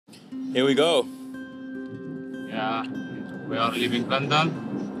Here we go. Yeah, we are leaving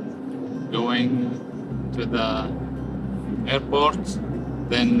London, going to the airport,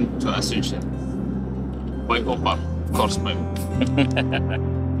 then to Ascension. By Uber, of course, by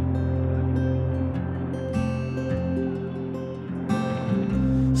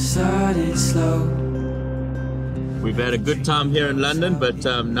Started slow. We've had a good time here in London, but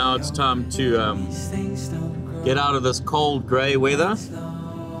now it's time to get out of this cold grey weather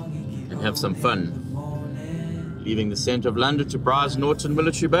and have some fun. Leaving the centre of London to Brize Norton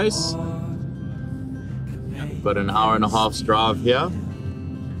Military Base. We've got an hour and a half's drive here,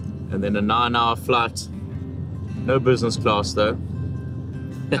 and then a 9-hour flight. No business class though.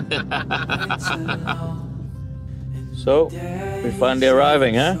 So, we're finally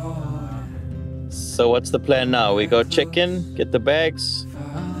arriving, huh? So what's the plan now? We go check in, get the bags.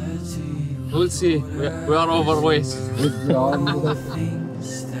 We'll see. We are overweight. Things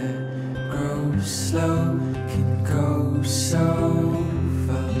that grow slow can go so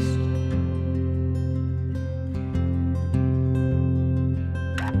fast.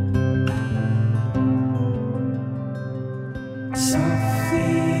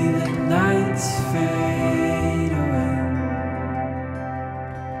 Softly the nights fade away,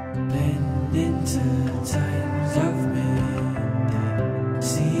 blend into times of midday.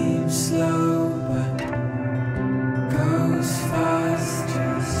 Seems slow but goes fast,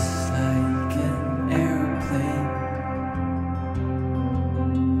 just like an airplane.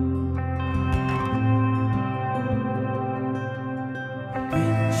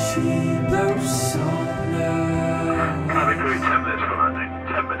 When she blows on the Traffic crew, 10 minutes for landing.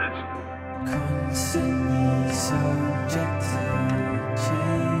 10 minutes. constantly subject to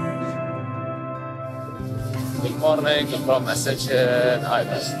change. Good morning from Ascension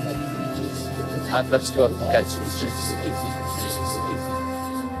Island. And let's go catch you.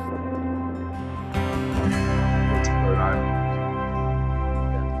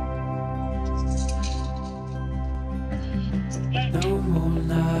 No more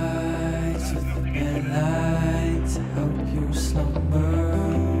nights with the headlight to help you slumber.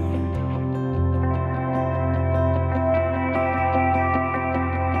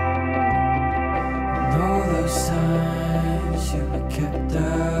 And all those times you were kept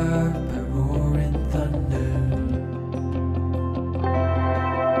up by roaring thunder.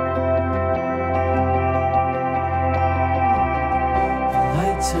 The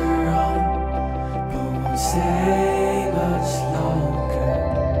lights are on, but won't stay much longer.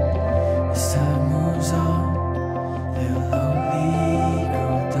 As time moves on, they'll only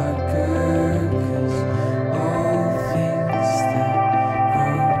grow darker. 'Cause all things that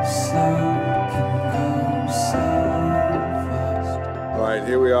grow slow can go so fast. Right,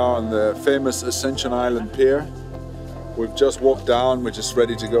 here we are on the famous Ascension Island pier. We've just walked down, we're just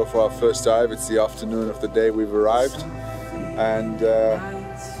ready to go for our first dive. It's the afternoon of the day we've arrived. And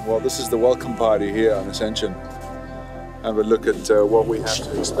well, this is the welcome party here on Ascension. Have a look at what we have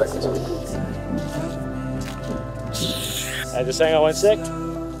to expect. Just hang on 1 sec.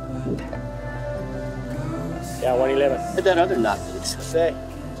 Yeah, 111. Hit that other nut. Say.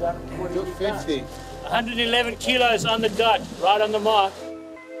 250. 111 kilos on the dot, right on the mark.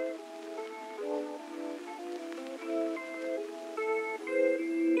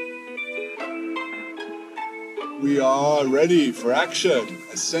 We are ready for action.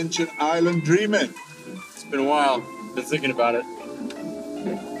 Ascension Island dreaming. It's been a while. Been thinking about it.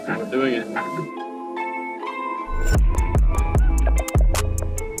 We're doing it.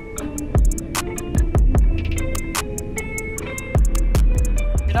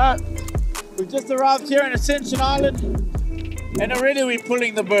 You know, we've just arrived here in Ascension Island, and already we're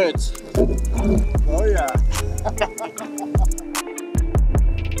pulling the birds. Oh yeah.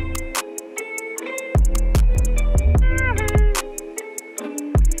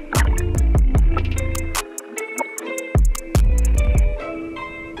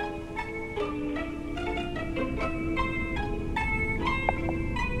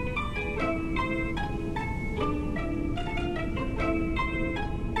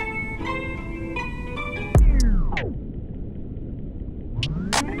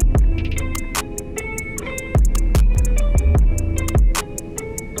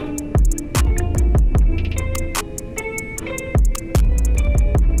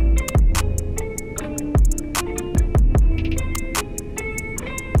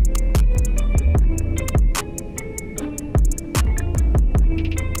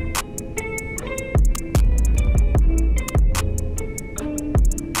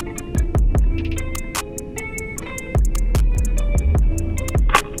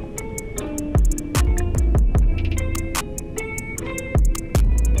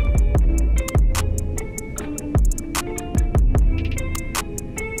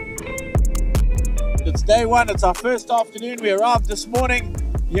 day one. It's our first afternoon. We arrived this morning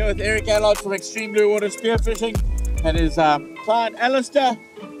here with Eric Allard from Extreme Blue Water Spearfishing and his client Alistair.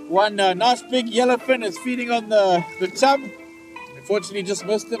 One nice big yellowfin is feeding on the chub. Unfortunately just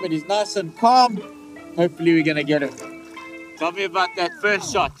missed him, but he's nice and calm. Hopefully we're gonna get him. Tell me about that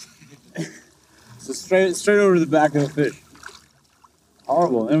first shot. So straight over the back of the fish.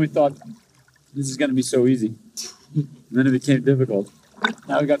 Horrible. And we thought this is gonna be so easy. And then it became difficult.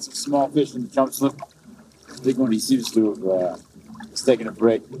 Now we got some small fish in the chub slip. The big one, he seems to have is taking a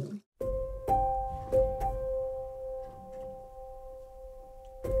break.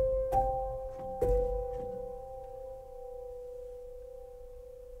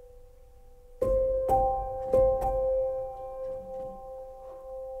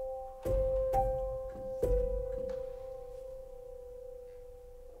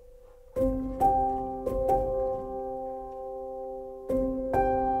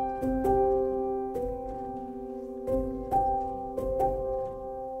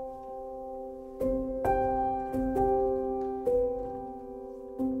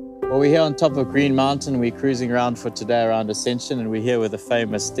 Well, we're here on top of Green Mountain. We're cruising around for today around Ascension, and we're here with the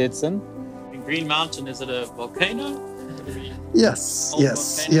famous Stetson. In Green Mountain, is it a volcano? Yes,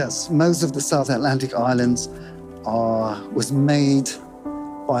 yes, volcano? yes. Most of the South Atlantic islands was made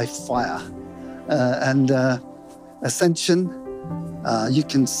by fire. And Ascension, you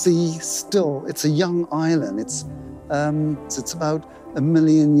can see still, it's a young island. It's about 1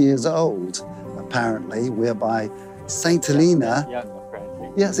 million years old, apparently, whereby St. Helena...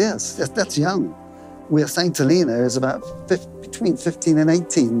 Yes, that's young. Where St. Helena is about between 15 and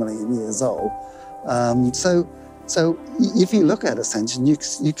 18 million years old. So if you look at Ascension, you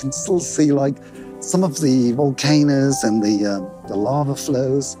can still see like some of the volcanoes and the lava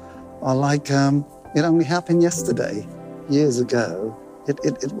flows are like it only happened yesterday, years ago.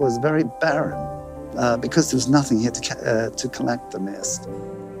 It was very barren because there was nothing here to collect the mist.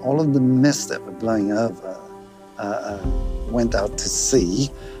 All of the mist that were blowing over went out to sea.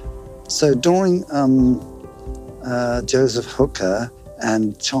 So during Joseph Hooker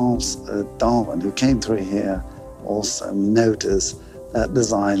and Charles Darwin, who came through here, also noticed that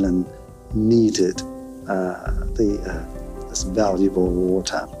this island needed this valuable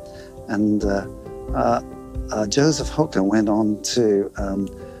water. And Joseph Hooker went on to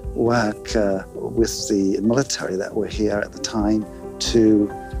work with the military that were here at the time to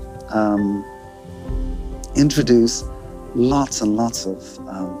introduce lots and lots of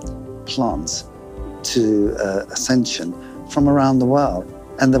plants to Ascension from around the world.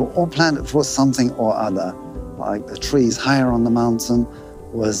 And they were all planted for something or other. Like the trees higher on the mountain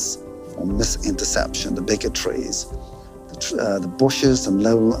was for mist interception, the bigger trees. The bushes and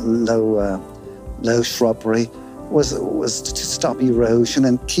low shrubbery was to stop erosion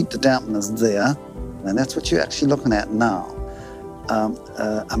and keep the dampness there. And that's what you're actually looking at now.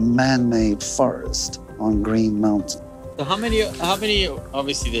 A man-made forest on Green Mountain. So how many,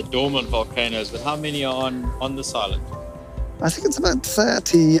 obviously they're dormant volcanoes, but how many are on this island? I think it's about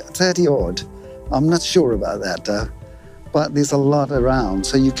 30 odd. I'm not sure about that though, but there's a lot around,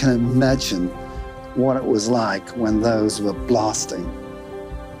 so you can imagine what it was like when those were blasting.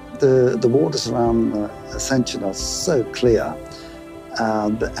 The waters around Ascension are so clear,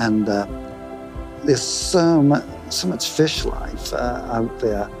 and there's so much fish life out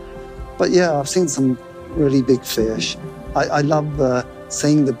there. But yeah, I've seen some really big fish. I love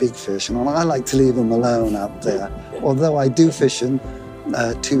seeing the big fish, and I like to leave them alone out there. Although I do fish them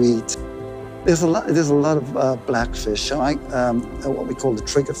to eat. There's a lot of blackfish, what we call the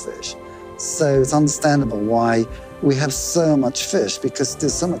triggerfish. So it's understandable why we have so much fish, because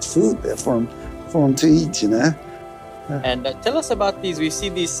there's so much food there for them to eat, you know. And tell us about these. We see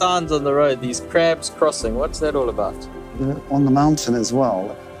these signs on the road, these crabs crossing. What's that all about? On the mountain as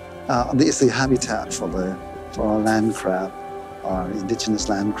well, there's the habitat for our land crab, our indigenous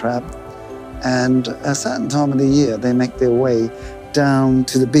land crab. And at a certain time of the year, they make their way down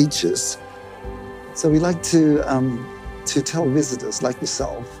to the beaches. So we like to tell visitors like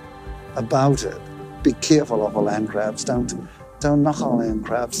yourself about it. Be careful of our land crabs. Don't knock our land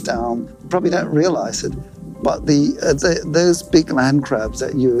crabs down. Probably don't realize it, but those big land crabs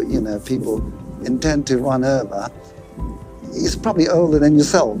that people intend to run over, is probably older than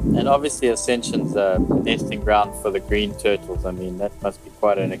yourself. And obviously Ascension's a nesting ground for the green turtles. I mean, that must be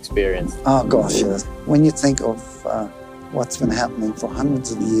quite an experience. Oh gosh, yes. When you think of what's been happening for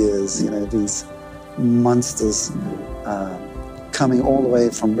hundreds of years, these monsters coming all the way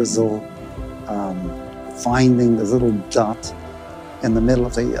from Brazil, finding this little dot in the middle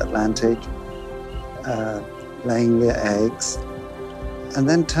of the Atlantic, laying their eggs, and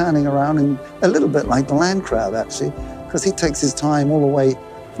then turning around, and a little bit like the land crab actually, because he takes his time all the way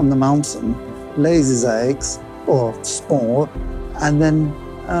from the mountain, lays his eggs or spawn, and then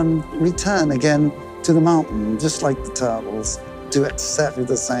return again to the mountain, just like the turtles do exactly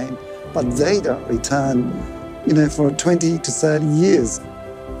the same. But they don't return, you know, for 20 to 30 years,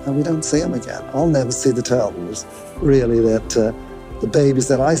 and we don't see them again. I'll never see the turtles, really, that the babies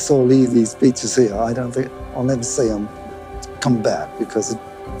that I saw leave these beaches here, I don't think I'll never see them come back, because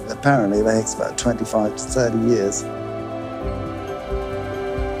apparently it takes about 25 to 30 years.